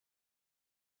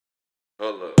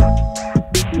Hold up.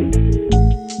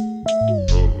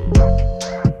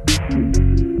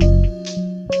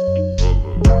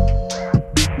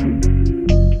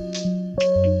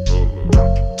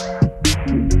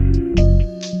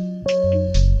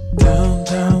 Down,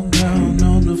 down, down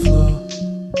on the floor.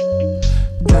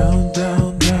 Down,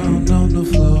 down, down on the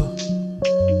floor.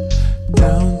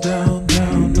 Down, down,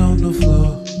 down on the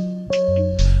floor.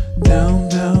 Down,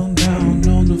 down, down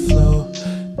on the floor.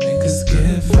 Niggas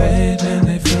get fade and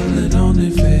they feel it on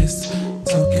their face.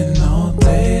 Talking all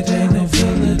day, then they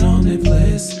feel it on their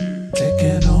place. Take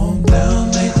it on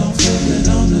down, they gon' feel it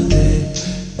on the day.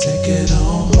 Take it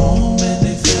on home and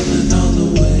they feel it all the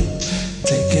way.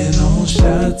 Taking on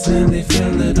shots and they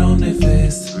feel it on their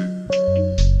face.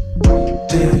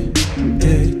 Hey,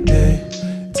 hey, hey.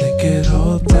 Take it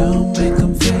all down, make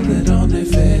them feel it on their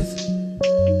face.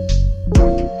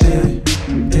 Hey,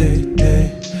 hey, hey.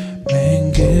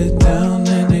 Man, get down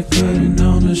and they putting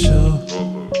on a show.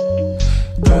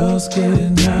 Girls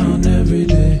getting down every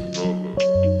day.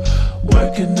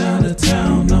 Working out of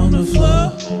town on the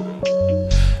floor.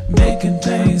 Making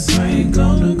things rain,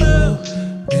 gonna go.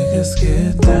 Niggas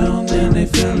get down and they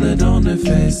feel it on their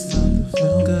face.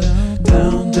 Feel good.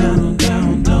 Down, down,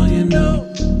 down, don't you know?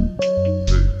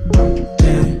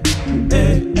 Hey,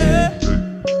 hey, hey.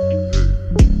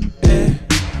 Hey,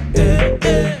 hey,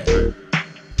 hey.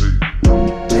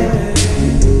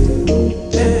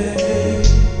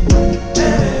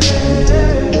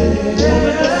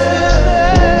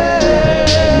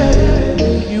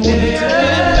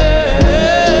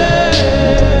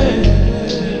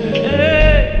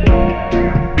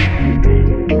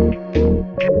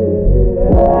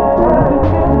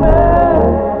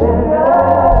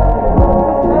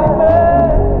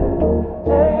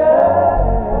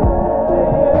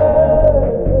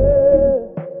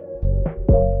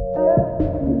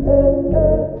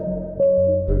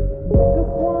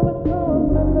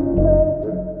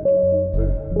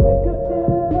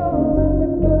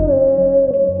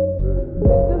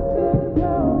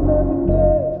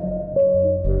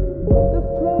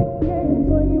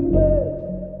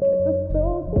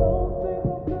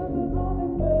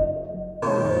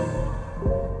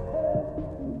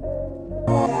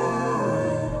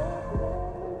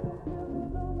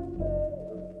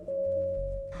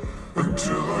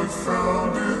 Until I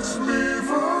found its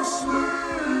needlessly.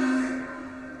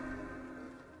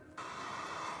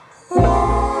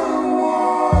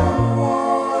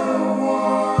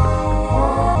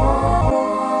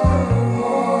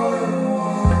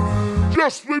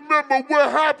 Just remember,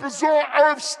 what happens on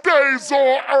Earth stays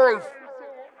on Earth.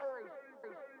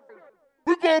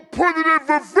 We're gonna put it in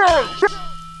reverse.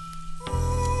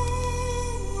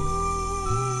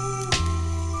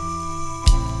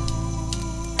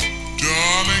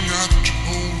 Darling, I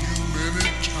told you many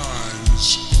times,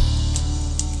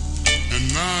 and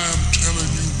now I'm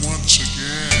telling you once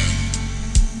again,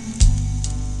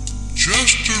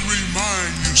 just to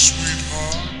remind you,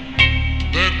 sweetheart,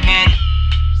 that my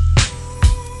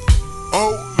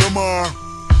Lamar,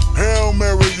 Hail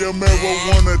Mary, your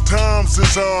marijuana times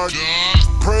is hard.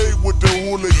 Pray with the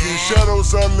hooligan,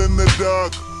 shadows all in the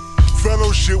dark.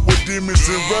 Fellowship with demons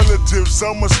and relatives,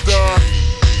 I'm a star.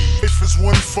 Life is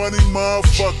one funny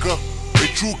motherfucker, a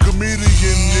true comedian,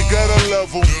 you gotta love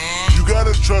him, you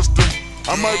gotta trust him.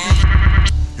 I might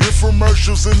be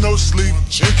infomercials and no sleep,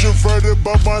 introverted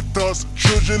by my thoughts,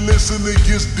 children listening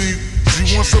gets deep.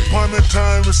 See, once upon a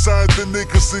time inside the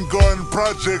Nicholson Garden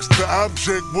projects, the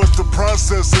object was to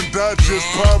process and digest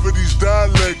poverty's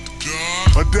dialect.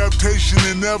 Adaptation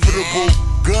inevitable,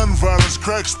 gun violence,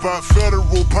 crack spot,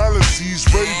 federal policies,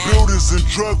 raid buildings and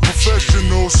drug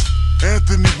professionals.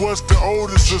 Anthony was the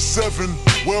oldest of 7,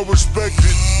 well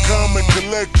respected, calm and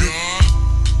collected.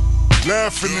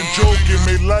 Laughing and joking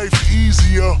made life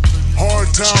easier. Hard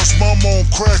times, mama on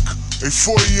crack. A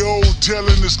 4-year-old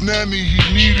telling his nanny he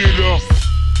needed her.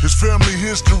 His family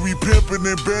history pimping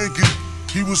and banking.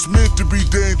 He was meant to be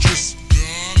dangerous.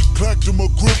 Clacked him a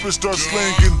grip and start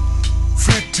slanging.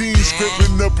 15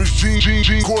 scraping up his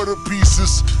jean quarter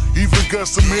pieces. Even got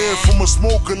some hair from a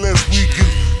smoker last weekend.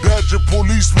 Dodger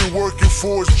policeman working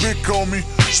for his big homie.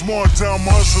 Small town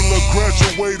hustler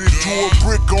graduated to a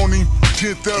brick on him.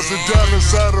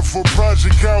 $10,000 out of for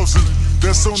project housing.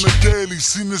 That's on the daily.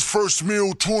 Seen his first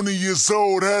meal, 20 years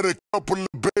old. Had a couple of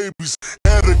babies.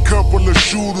 Had a couple of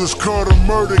shooters. Caught a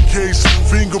murder case.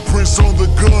 Fingerprints on the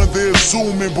gun, they're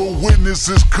assuming, but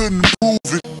witnesses couldn't prove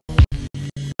it.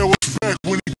 That was back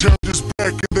when he turned his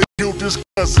back and they killed his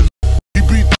cousin. He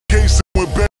beat the case and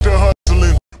went back to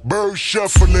hustling. Bird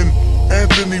shuffling.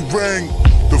 Anthony rang.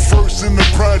 The first in the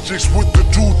projects with the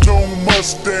two-tone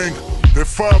Mustang. That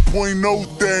 5.0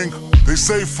 thing, they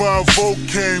say 5-0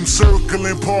 came,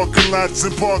 circling parking lots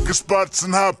and parking spots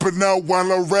and hopping out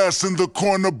while harassing the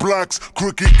corner blocks.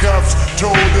 Crooked cops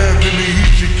told Anthony he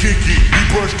should kick it. He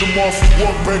brushed him off and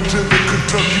walked back to the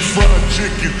Kentucky Fried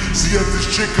Chicken. See, at this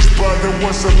chicken spot there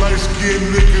was a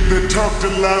light-skinned nigga that talked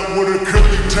a lot with a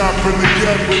curly top and a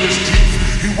gap in his teeth.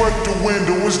 He worked the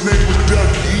window, his name was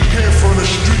Ducky. He came from the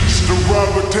streets, the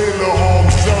Robert Taylor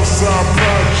homes, Southside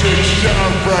Projects,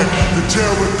 Chirac, the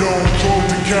Terror Dome. Drove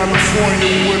to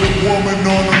California with a woman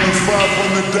on him and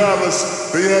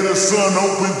 $500. They had a son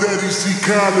hoping that he see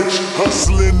college,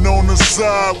 hustling on the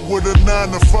side with a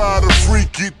 9-to-5 to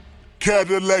freak it.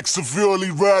 Cadillac severely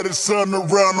ride his son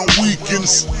around on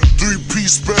weekends.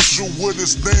 3-piece special with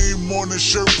his name on his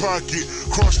shirt pocket.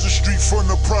 Cross the street from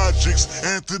the projects,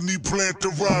 Anthony planned to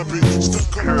rob it.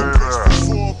 Stuck up the press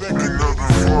before back in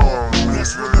 '94.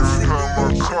 That's when the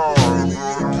freeway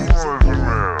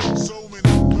so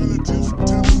many relatives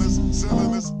telling us,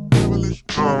 selling us, devilish.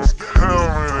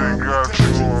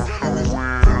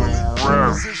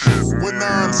 With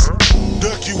nines,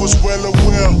 Ducky was well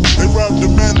aware. They robbed the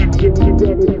man.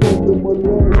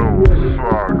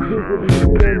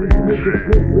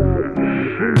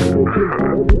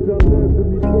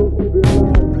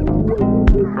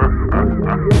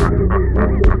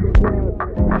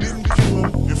 Didn't kill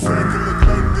him. In fact, it looked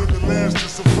like they're the last to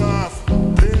survive.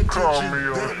 Pay attention,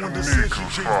 that one decision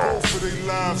changed both of their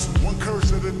lives. One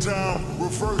curse at a time,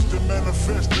 reverse the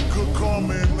manifest the good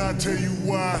karma, and I tell you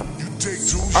why. You take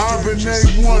two. I've been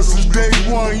A1 since day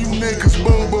one, you niggas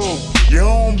boo-boo. Your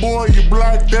homeboy, you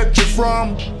block that you're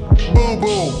from,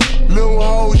 boo-boo. Little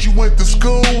hoes you went to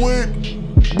school with,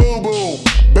 boo-boo.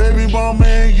 Baby mama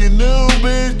and your new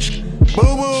bitch,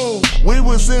 boo-boo. We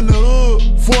was in the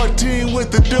hood, 14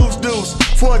 with the deuce.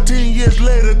 14 years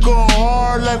later, going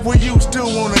hard like we used to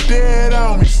on the dead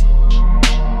homies.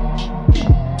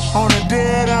 On the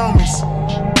dead homies.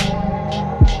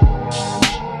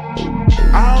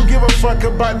 I don't give a fuck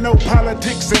about no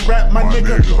politics and rap, my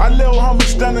nigga. Our little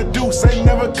homies done a deuce, ain't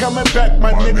never coming back,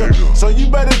 my nigga. So you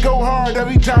better go hard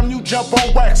every time you jump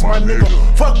on wax, my nigga.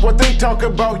 Fuck what they talk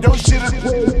about, your shit is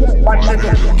my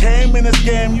nigga. Came in this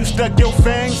game, you stuck your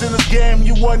fangs in this game.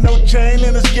 You want no chain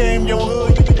in this game, your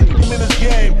hood in this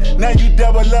game. Now you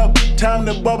double up, time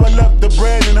to bubble up the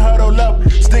bread and huddle up.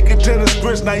 Stick it to the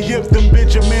scripts, now yip them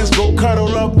Benjamins, go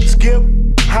cuddle up. Skip,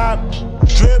 hop,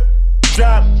 drip,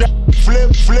 drop,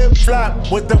 flip, flip,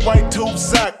 flop with the white tube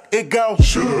sock. It go.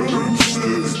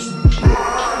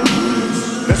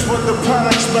 That's what the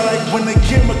product smell like when the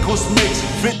chemicals mix.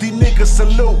 50 niggas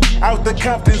salute out the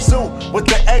Compton Zoo with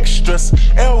the extras.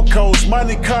 Elcos,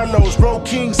 Monte Carlos, Road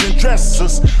Kings and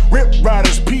dressers. Rip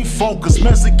Riders, P-Funkers,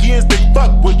 Mexicans, they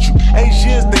fuck with you.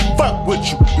 Asians, they fuck with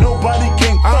you. Nobody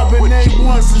can fuck with you. I've been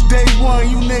A1 since day one,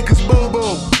 you niggas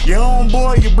boo-boo. Your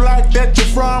homeboy, your block that you're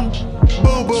from,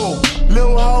 boo-boo.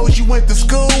 Little hoes you went to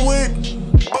school with,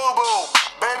 boo-boo.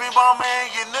 Baby mama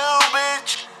and your new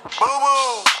bitch,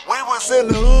 boo-boo. We was in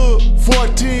the hood,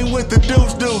 14 with the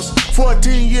deuce.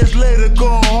 14 years later,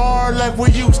 going hard like we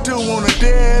used to on the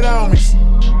dead homies.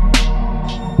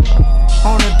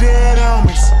 On the dead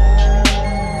homies.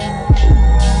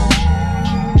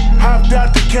 Hopped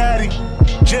out the caddy,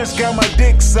 just got my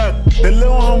dick sucked. The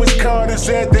little homies called and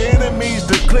said the enemies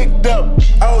that clicked up.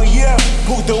 Oh yeah,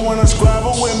 who the one to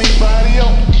squabble with me, body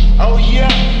on? Oh yeah,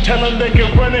 tell them they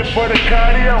can run it for the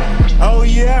cardio. Oh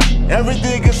yeah,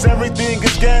 everything is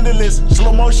scandalous.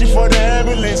 Slow motion for the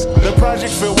ambulance. The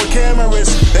project filled with cameras.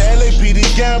 The LAPD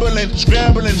gambling,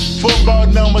 scrambling. Football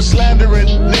numbers slandering.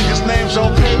 Niggas' names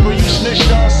on paper, you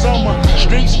snitched all summer.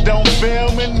 Streets don't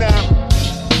fail me now.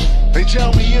 They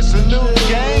tell me it's a new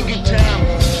gang in town.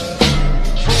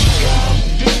 From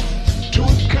Compton to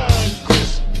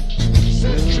Congress,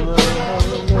 Central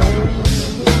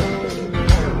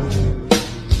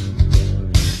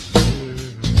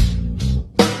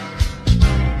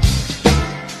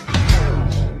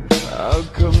How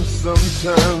come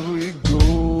sometimes we go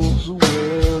so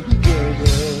well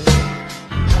together,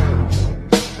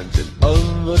 and then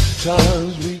other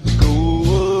times we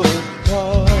go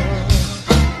apart?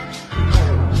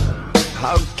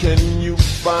 How can you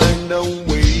find a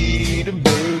way to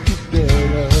make it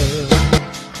better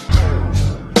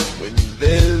when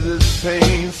there's this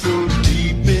pain so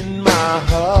deep in my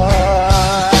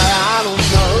heart? I don't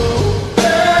know.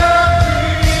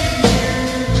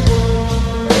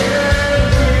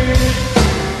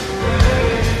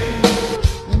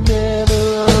 Never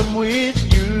I'm with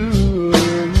you.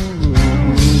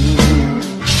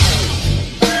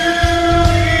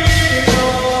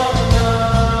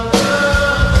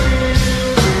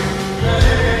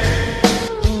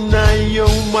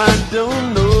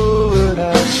 don't know what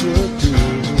I should do.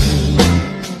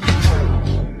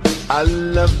 Our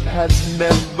love has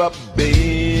never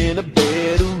been a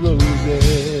bed of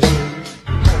roses.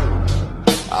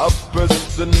 Our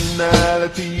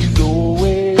personalities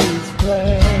always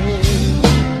clash.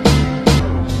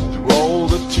 Through all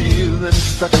the tears and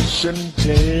such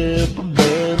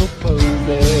temperamental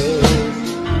poses,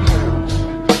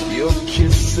 your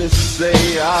kisses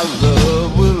say our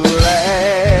love will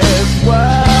last.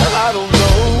 Well, I don't know.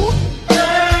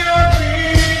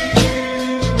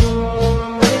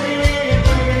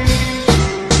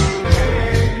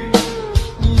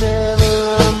 Never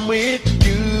I'm with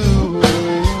you.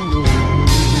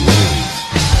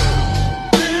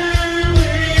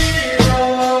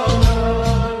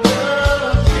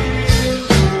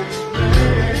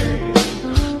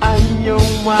 I know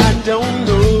I don't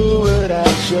know what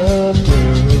I should do.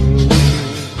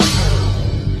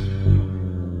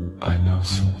 I know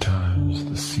sometimes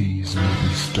the seas may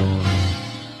be stormy,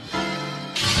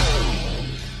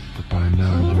 but by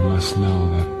now you must know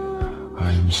that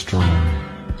I am strong.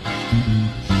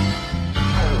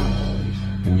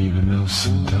 And even though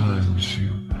sometimes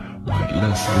you might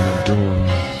less than adore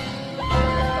me,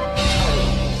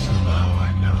 somehow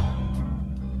I know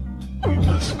we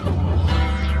must go on.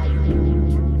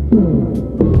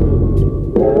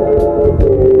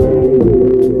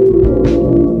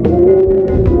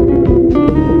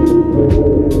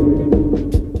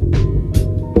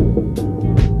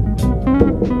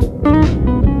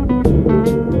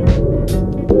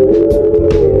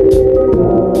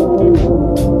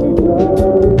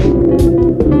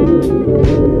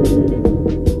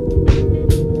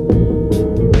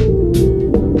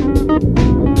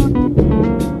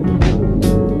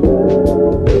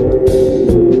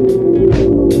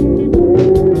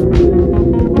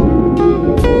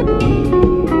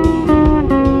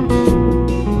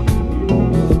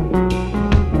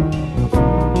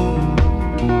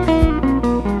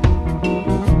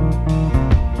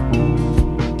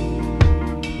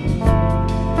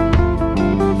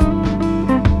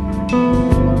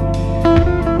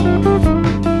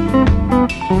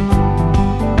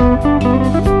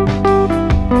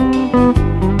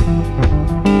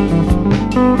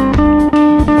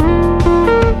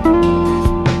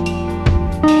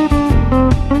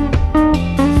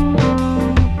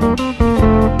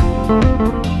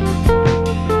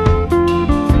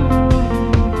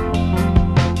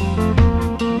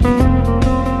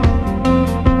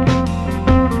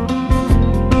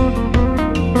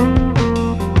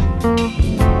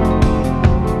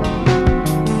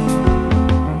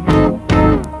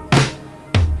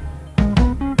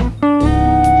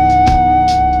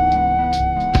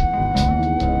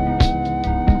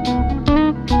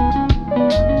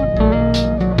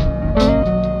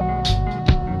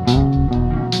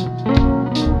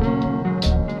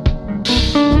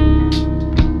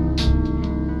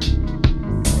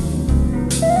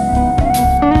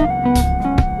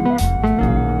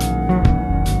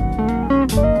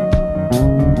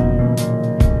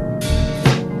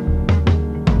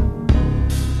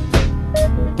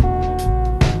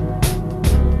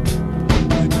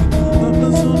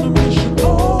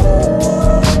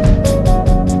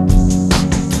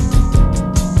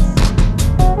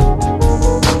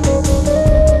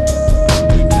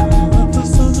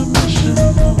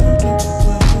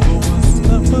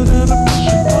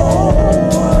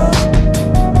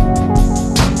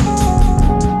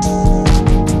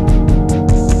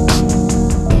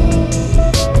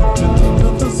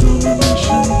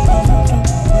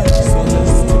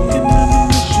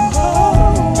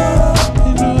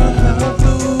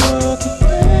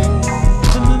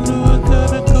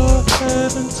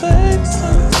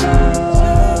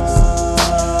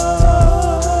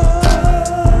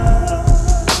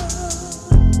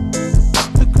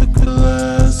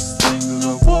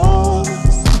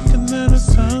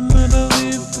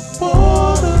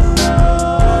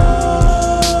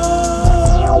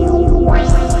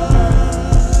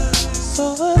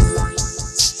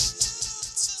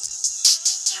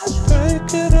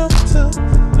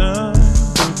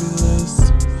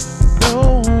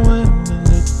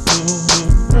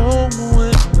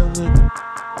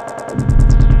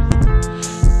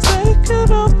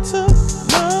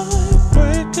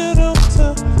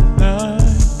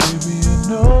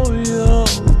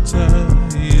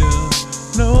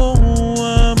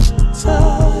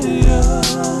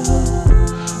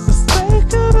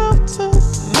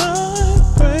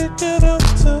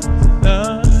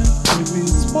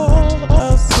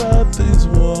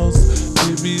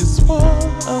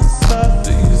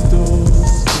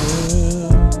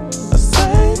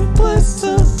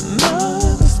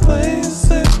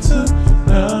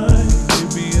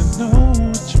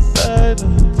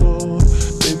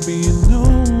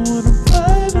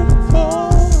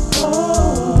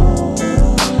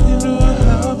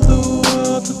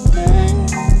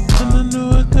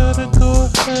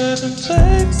 and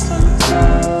take some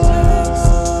time.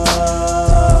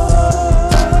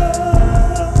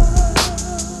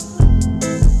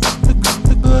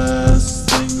 The last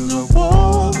thing I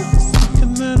want is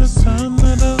thinking that it's time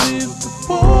that I leave the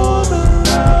borderline.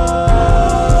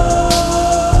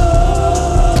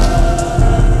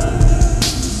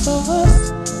 So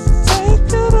let's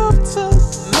take it up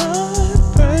tonight,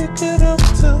 break it up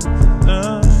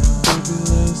tonight, baby.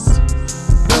 Let's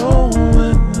know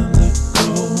when to let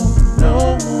go,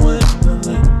 know when to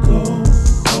let go.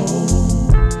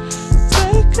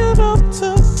 Take it up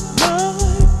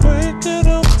tonight, break it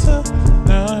up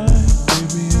tonight,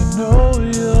 baby. I know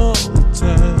you're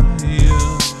tired,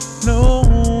 know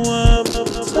I'm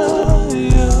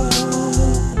tired.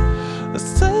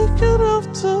 Let's take it up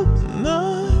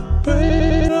tonight,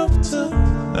 break it up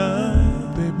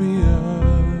tonight, baby.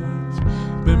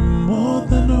 I've been more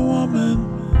than a woman.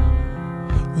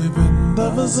 We've been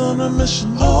lovers on a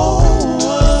mission. Oh,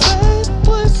 I ain't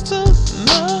place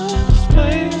tonight, this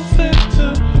place ain't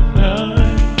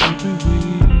tonight,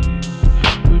 baby.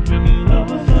 We've been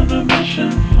lovers on a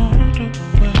mission all the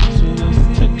way. So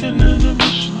let's take an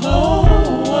intermission.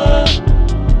 Oh, I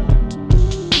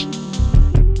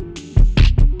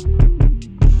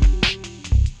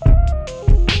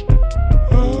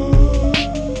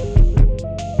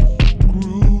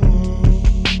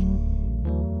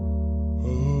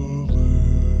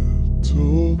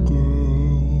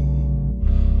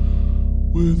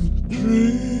with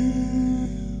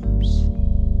dreams,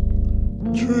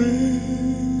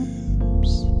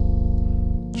 dreams,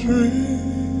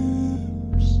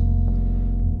 dreams,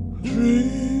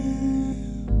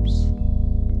 dreams,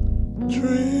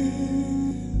 dreams,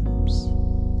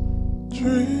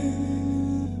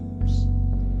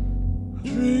 dreams,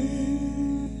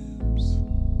 dreams,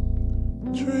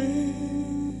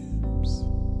 dreams,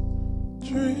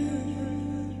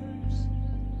 dreams,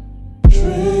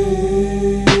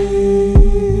 dreams.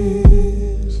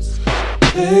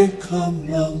 They come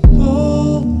a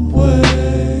long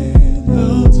way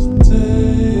now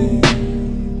today.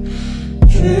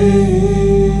 Dreams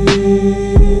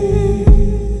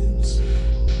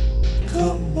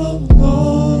come a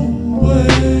long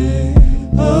way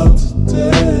now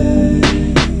today.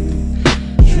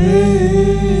 Dreams,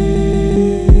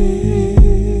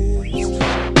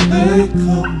 they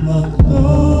come a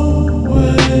long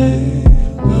way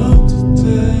now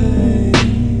today.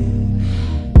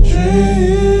 Dreams,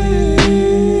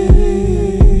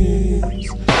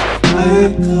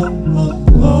 they come a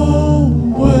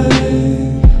long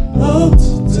way up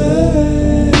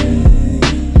today.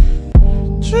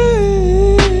 Dreams,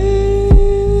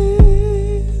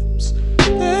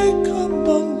 they come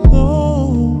a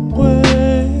long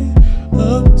way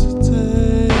up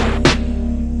today.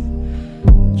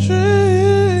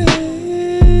 Dreams,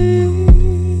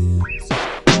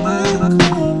 they come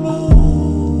a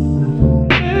long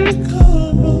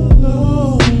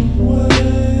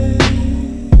way.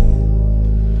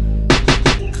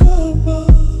 Come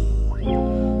on,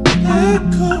 they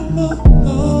come a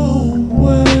long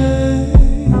way.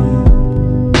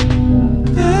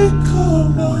 They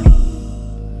come on,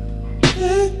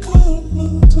 they come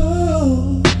on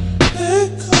down. They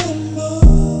come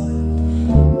on,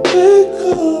 they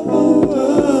come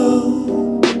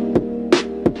around.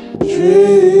 Dreams,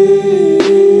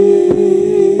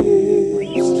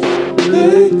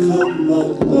 they come a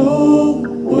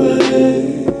long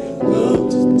way now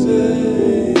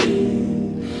today.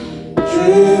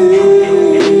 Dreams,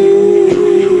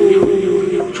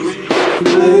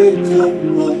 they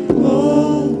come a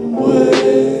long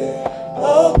way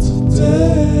out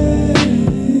today.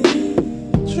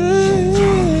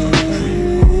 Dreams,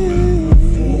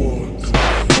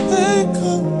 they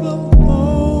come a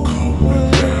long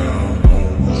way.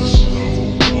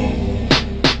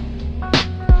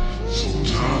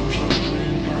 Sometimes I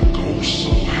dream I go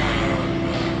so high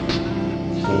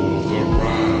for the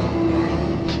ride.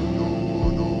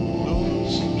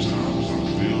 Sometimes I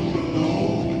feel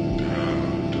alone and down.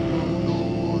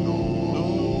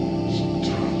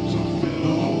 Sometimes I feel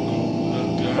alone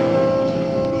and down.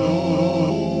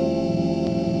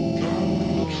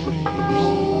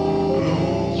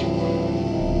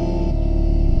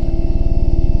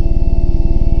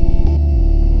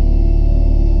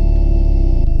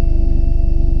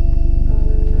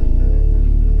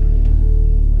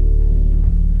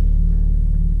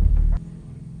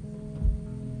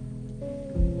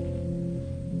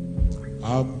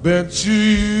 I bet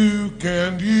you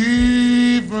can't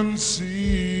even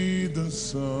see the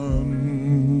sun.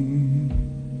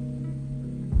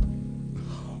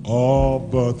 Oh,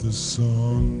 but the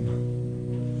sun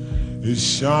is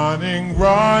shining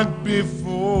right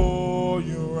before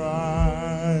your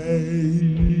eyes.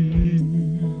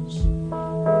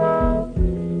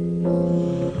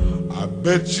 I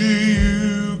bet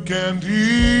you can't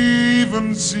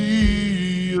even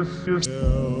see yourself,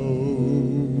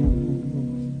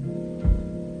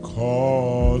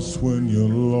 'cause when you're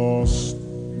lost,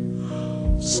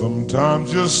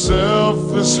 sometimes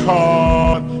yourself is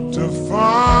hard to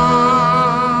find.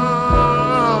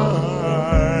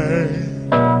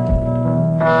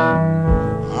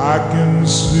 I can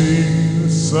see the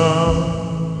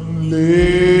sun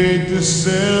late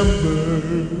December.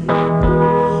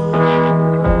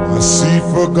 I see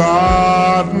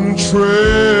forgotten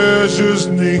treasures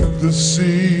 'neath the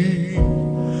sea,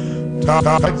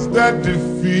 tides that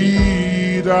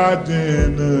defeat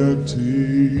identity,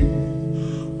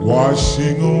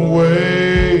 washing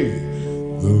away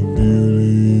the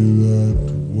beauty that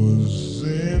was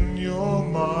in your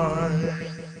mind.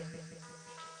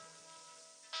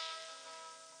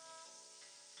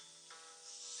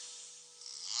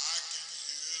 I can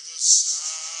hear the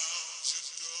sounds you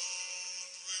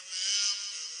don't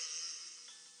remember,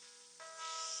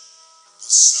 the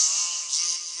sounds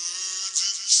of birds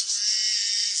and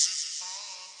trees in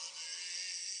harmony,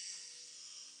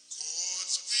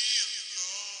 chords being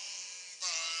blown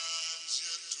by a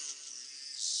gentle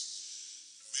breeze,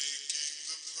 making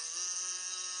the perfect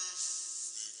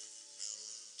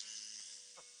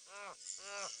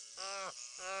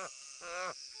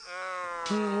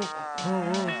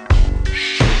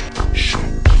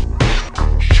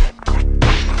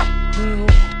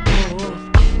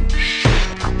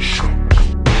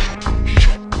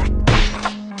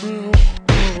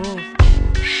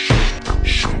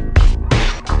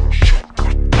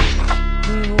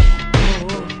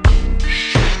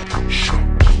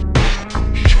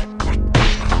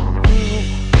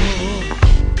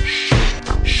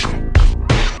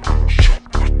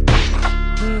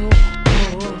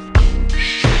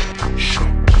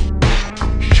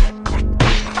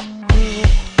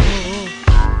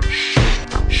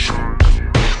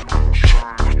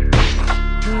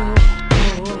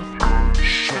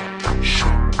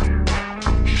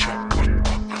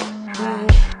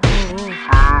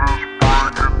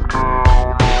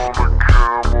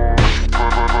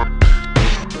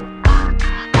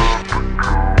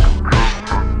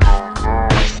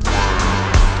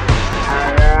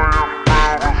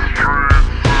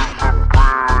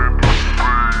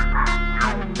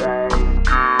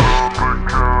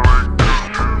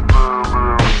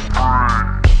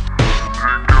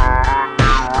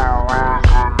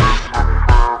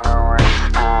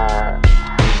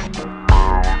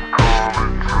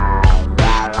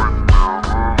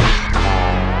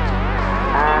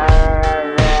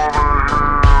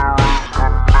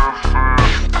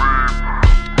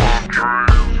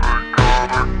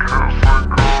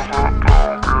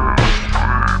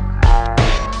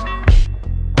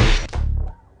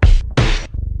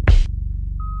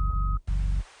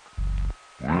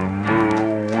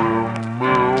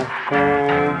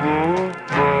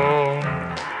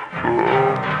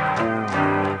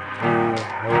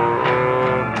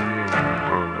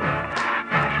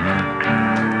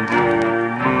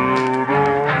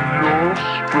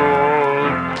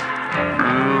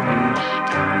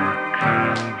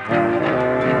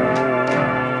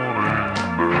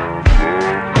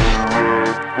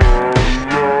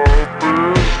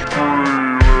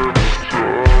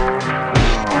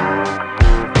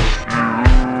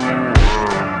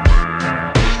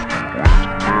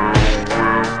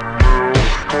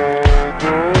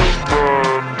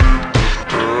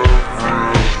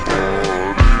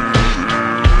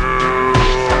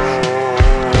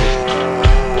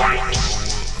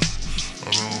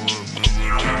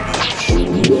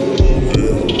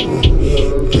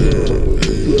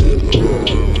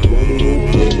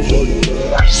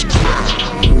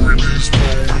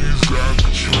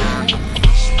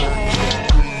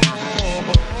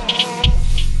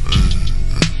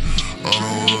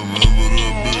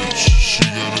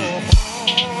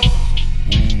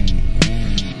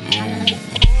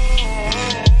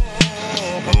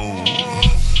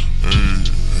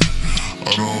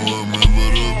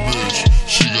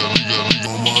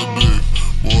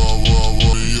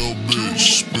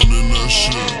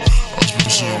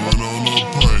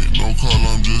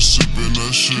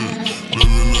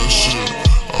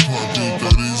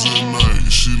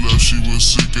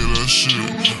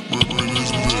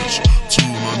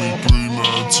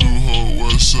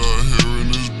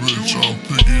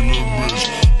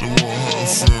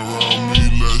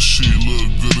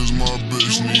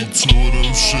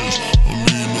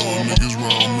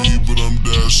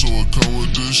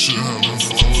having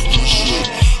fun with this shit.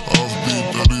 Off beat,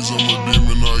 daddies, I'm a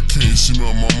demon, I can't see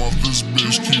my mom off this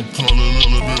bitch. Keep calling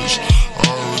her a bitch. I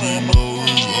already know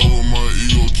it's over, my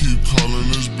ego keep calling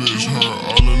this bitch. Her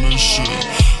all in this shit.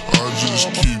 I just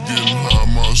keep getting high,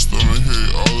 my stomach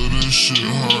hate all of this shit.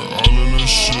 Her all in this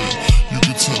shit. You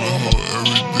can tell her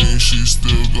everything, she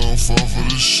still gon' fall for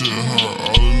this shit. Her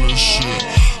all in this shit.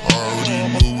 I already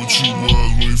knew what you was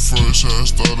when we first had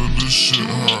started this shit.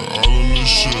 Her all in this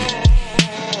shit.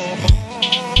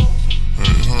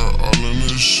 Hey, her all in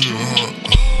this shit.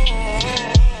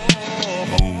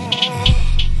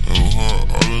 Her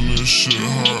all in this shit.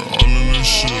 Her all in this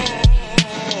shit.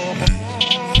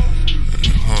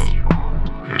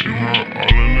 Her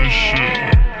all in this shit.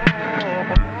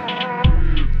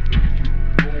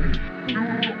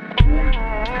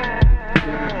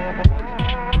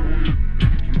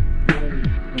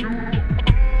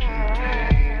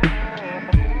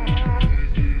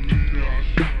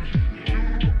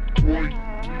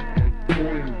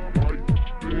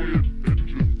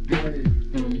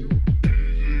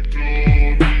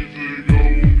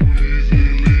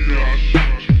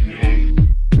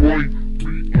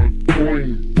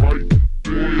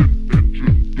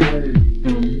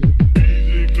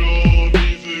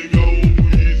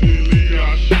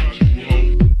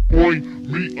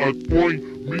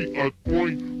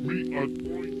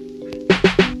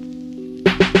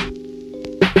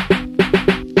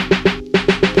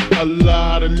 A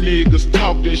lot of niggas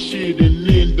talk that shit and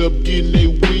end up getting they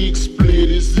wig split.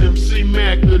 It's MC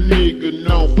Mac, the nigga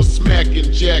known for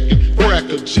smacking, jacking,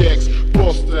 cracker jacks.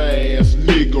 Bust the ass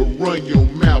nigga, run your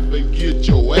mouth and get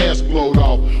your ass blowed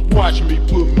off. Watch me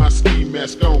put my ski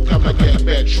mask on, come I got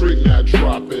that trick, now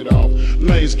drop it off.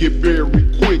 Lanes get very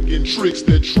quick and tricks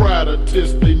that try to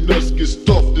test they nuts get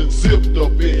stuffed and zipped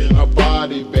up in a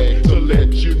body bag to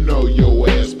let you know your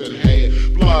ass been had.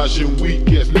 Blodging weak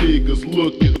ass niggas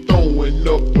looking, throwing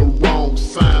up the wrong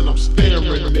sign. I'm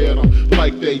staring at them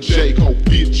like they J-Ho,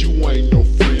 bitch, you ain't no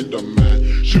friend of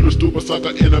mine. Shoot a stupid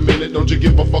sucker in a minute, don't you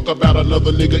give a fuck about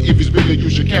another nigga. If he's bigger, you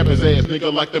should cap his ass,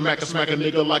 nigga. Like the Mac smack a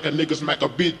nigga, like a nigga smack a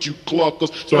bitch, you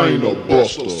cluckers. So I ain't no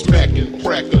buster, smacking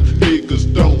cracker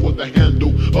niggas done with the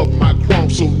handle of my chrome.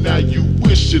 So now you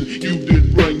wishing you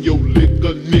didn't run your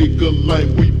liquor, nigga. Like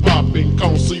we popping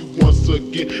cones. See, once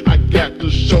again, I got to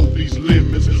show these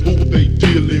lemons who they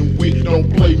dealing with.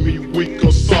 Don't play me weak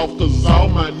or soft, cause all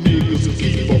my niggas is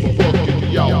evil fucking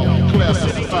y'all.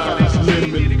 Classify as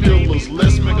lemon killers.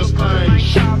 Let's make a thing,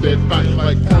 shoot that thing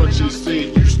like Punchy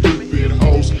said. You stupid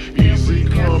hoes, easy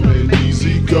come and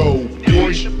easy go,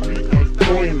 bitch.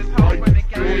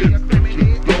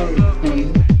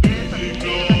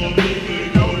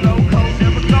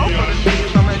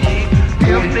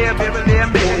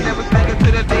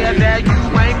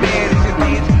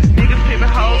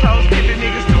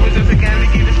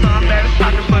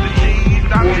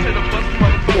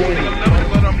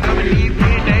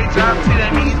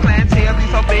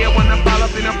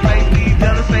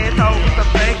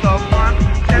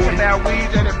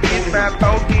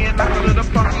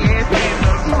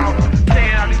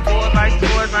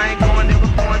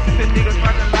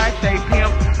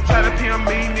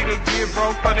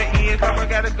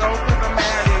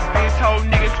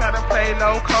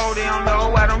 They don't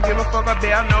know, I don't give a fuck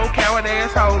about no coward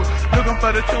assholes. Looking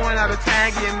for the 2 and out of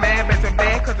time, getting mad back to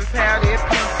back, cause it's how that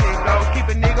pimp shit goes.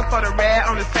 Keep a nigga for the rat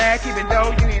on the side, keep it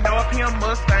dope, you didn't know a pimp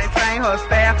Mustang, train her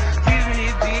style. Teasing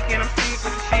his dick and I'm sick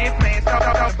with the shit, playing talk,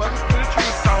 buckets to the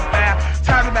truth, so foul.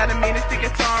 Talking about a minute, stick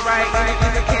his tongue right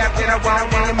in the cap that I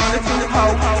want, name on the 2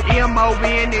 hoe.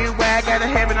 M-O-N anyway, I gotta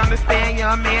have it understand,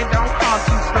 young man, don't come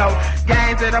too slow.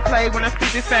 Games that I play when I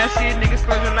speak this fast shit, niggas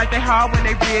splurging like they hard when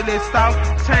they really soft.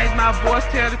 Change my voice,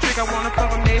 tell the trick I wanna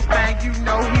fuck him next thing, you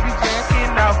know he be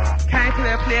jacking off. Can't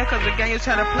play a player cause the game you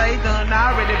tryna play done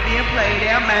already been played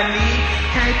out my knee.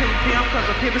 Can't pick a pimp cause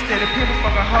a pimp instead of pimp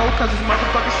fuck a hoe cause this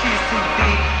motherfucking shit's too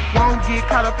deep. Won't get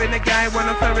caught up in the game when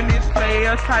I'm serving this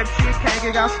player type shit, can't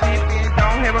get out slipping.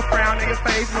 Don't have a frown in your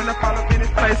face when I fall up in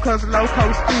this place cause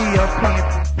loco still pimp.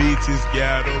 Bitches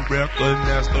gotta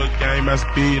recognize the game I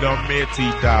speed on Metty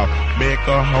dog. Make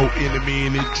a hoe enemy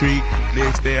in the tree.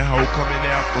 Next that hoe coming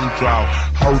out from draw.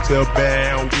 Hotel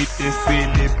bound with this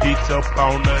city bitch up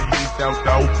on the his out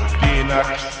though. Then I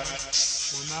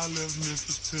When I left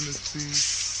Memphis, Tennessee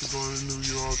to go to New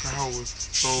York, I was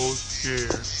so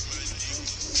scared.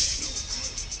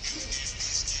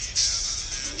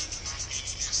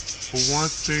 But one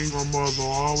thing my mother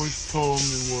always told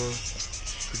me was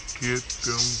to get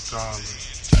them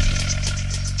dollars.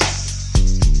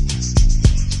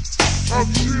 I'm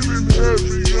feeling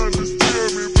heavy,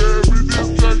 understand me, baby, this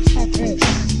gangsta boo.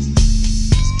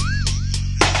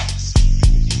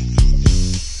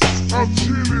 I'm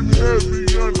chillin' heavy,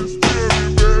 understand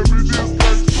me, baby, this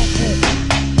gangsta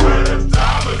boo. Where the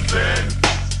dollars at?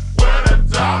 Where the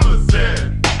dollars at?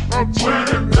 I'm Where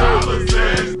the chillin' dollars heavy,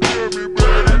 at? understand me,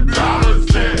 Where the baby,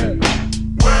 dollars at?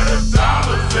 Where the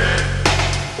dollars at?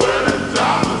 Where the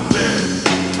dollars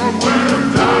at? I'm Where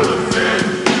the dollars at?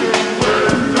 Where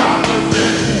the dollars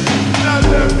at? Now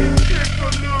let me kick a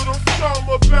little song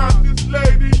about this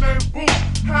lady named Boo.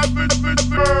 Haven't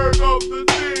heard of the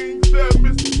things that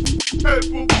Miss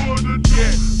Capable to do.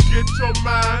 Get your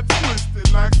mind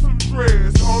twisted like some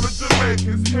dreads on a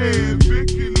Jamaican's head.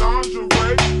 Vicky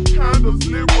lingerie, condoms,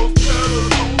 liberals,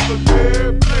 petals on the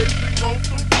bed, placing on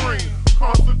some green,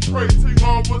 concentrating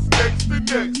on what's next to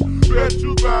next. Bet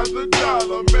you by the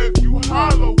dollar, make you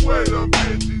holler where them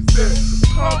bitches at.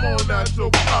 Come on out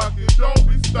your pocket, don't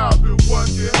be stopping what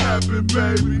can happen,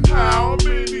 baby. How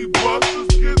many busters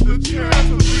get the chance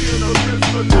of being a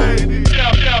Mr. Lady?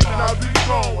 And I be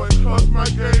going, cause my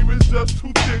game is just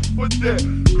too thick for that.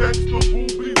 Gangsta Boo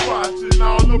be watching,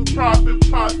 all the profit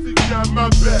posse got my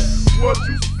back. What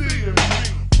you seeing me?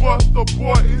 Buster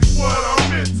boy is what I'm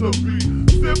meant to be.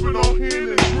 Sipping on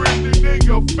Henny, grinning in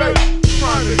your face,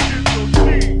 trying to get your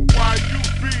team. Why you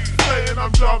be saying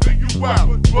I'm dogging you out,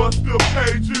 but still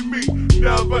paging me?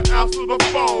 Never answer the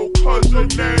phone, cause your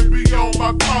name be on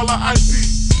my caller ID.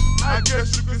 I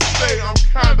guess you could say I'm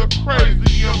kinda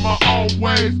crazy in my own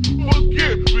ways.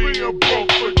 Forget being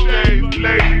broke for days,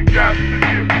 lady, got to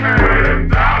get paid. Where the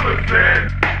dollars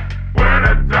at? Where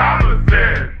the dollars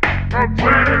at?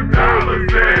 Where the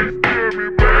dollars at?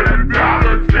 Where the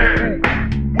dollars at?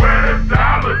 Where the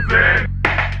dollars at?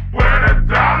 Where the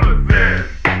dollars at?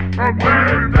 Where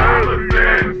the dollars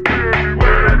at?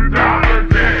 Where the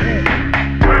dollars at?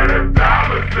 Where the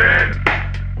dollars at?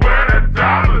 Where the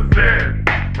dollars at?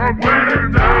 Where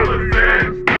the dollars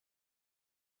at?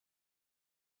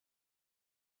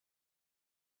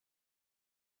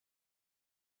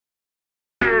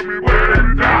 Where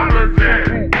the dollars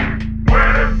at?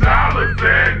 Where the dollars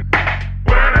at?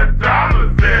 Where the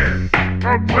dollars at?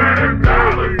 Where the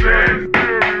dollars at?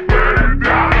 Where the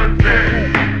dollars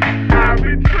at? I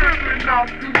be tripping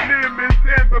off you limits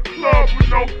in the club with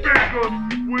no figures,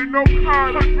 with no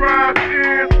car to drive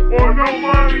in, or no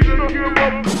money to give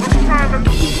up. I'm trying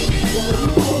to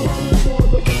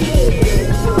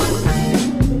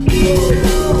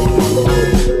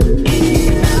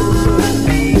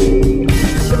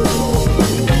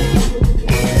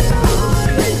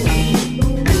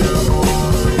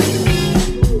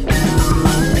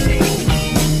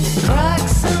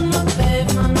Cracks in the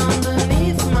pavement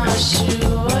underneath my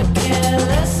shoe. I care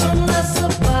less and less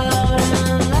about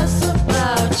and less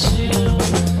about you.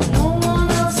 No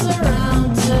one else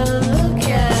around to look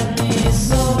at me,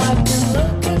 so I can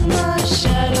look at my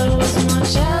shadow as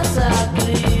much as I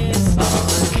please.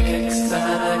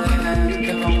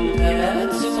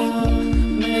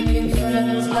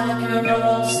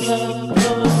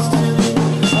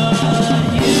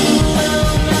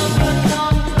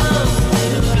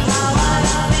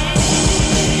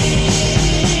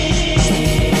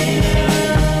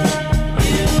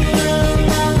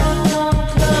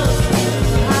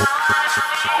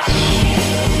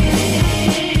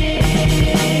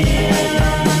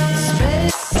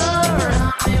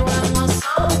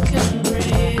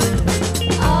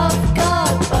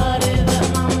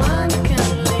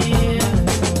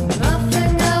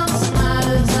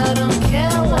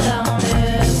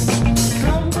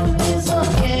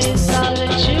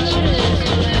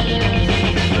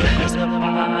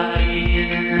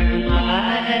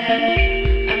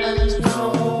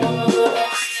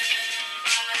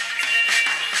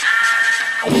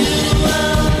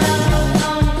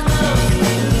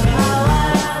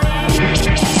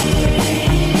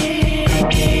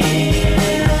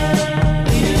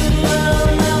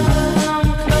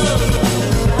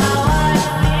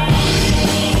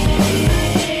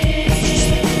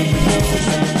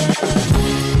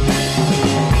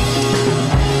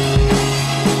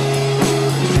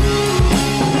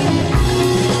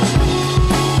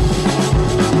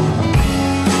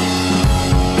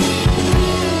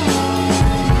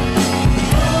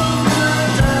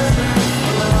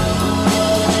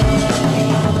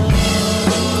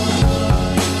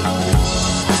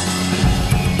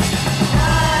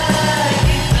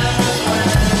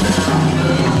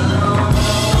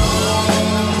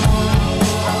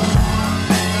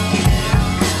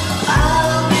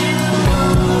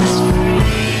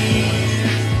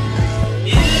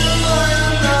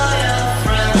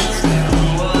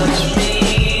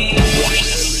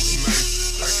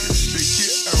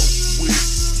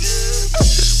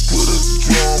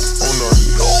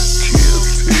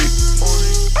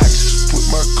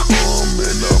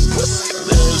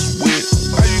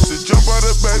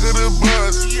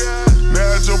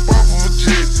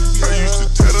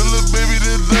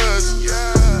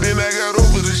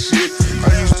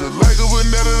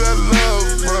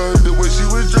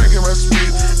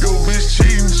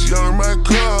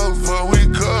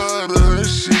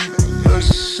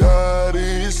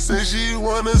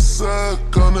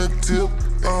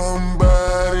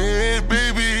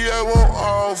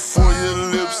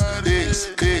 whips.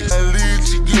 I lead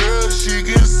your girl, she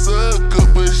can suck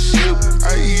up a ship.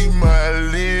 I eat my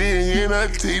leg and I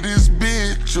take this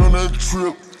bitch on a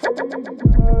trip.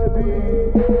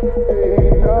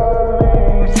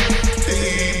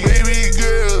 Hey, baby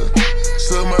girl,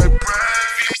 suck my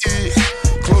private.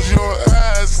 Close your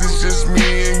eyes, it's just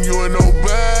me and you and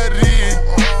nobody.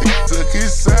 Tuck it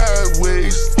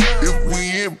sideways if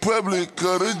we in public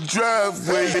or the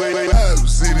driveway.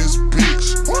 Vibes in this bitch,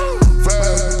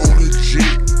 vibe on the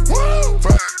jet, $5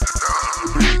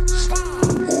 bricks.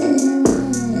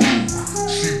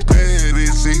 She bad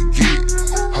as it get,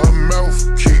 her mouth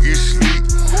kicking sleep.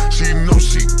 She know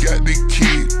she got the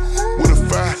kid with a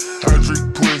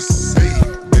 500 pussy.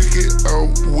 Make it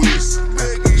out west,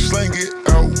 slang it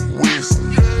out west.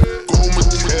 Go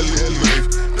metallic knife,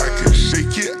 I can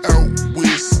shake it out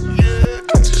west.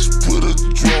 I just put a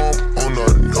drum on a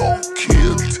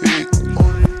no-kill tick.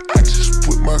 I just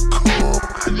put my cum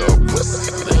in a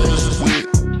pussy that's wet.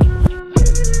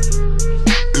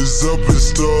 It's up and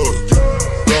stuck.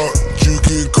 Thought you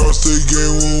can cross the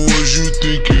game with what you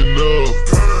thinking of.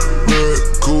 Red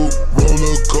coupe,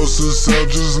 roller coaster sound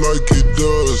just like it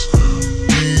does.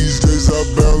 These days I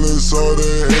balance all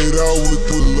the hate out with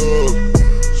the love.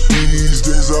 These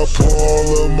days I pour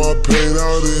all of my pain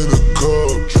out in a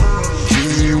cup.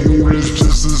 Dream is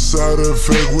just a side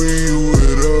effect when you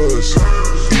with us.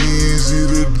 Easy,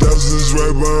 the dozens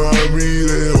right behind me,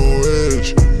 they on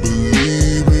edge.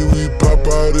 Believe me, we pop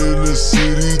out in the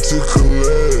city to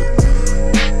collect.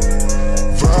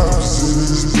 Vibes in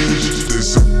this bitch, they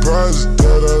surprised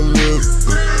that I live.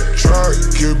 Try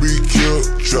can be killed,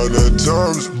 tryna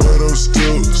terms, but I'm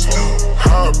still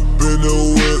hop in the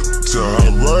whip, to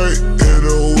hop right in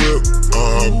the whip,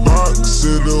 box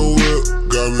in the whip,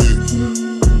 got me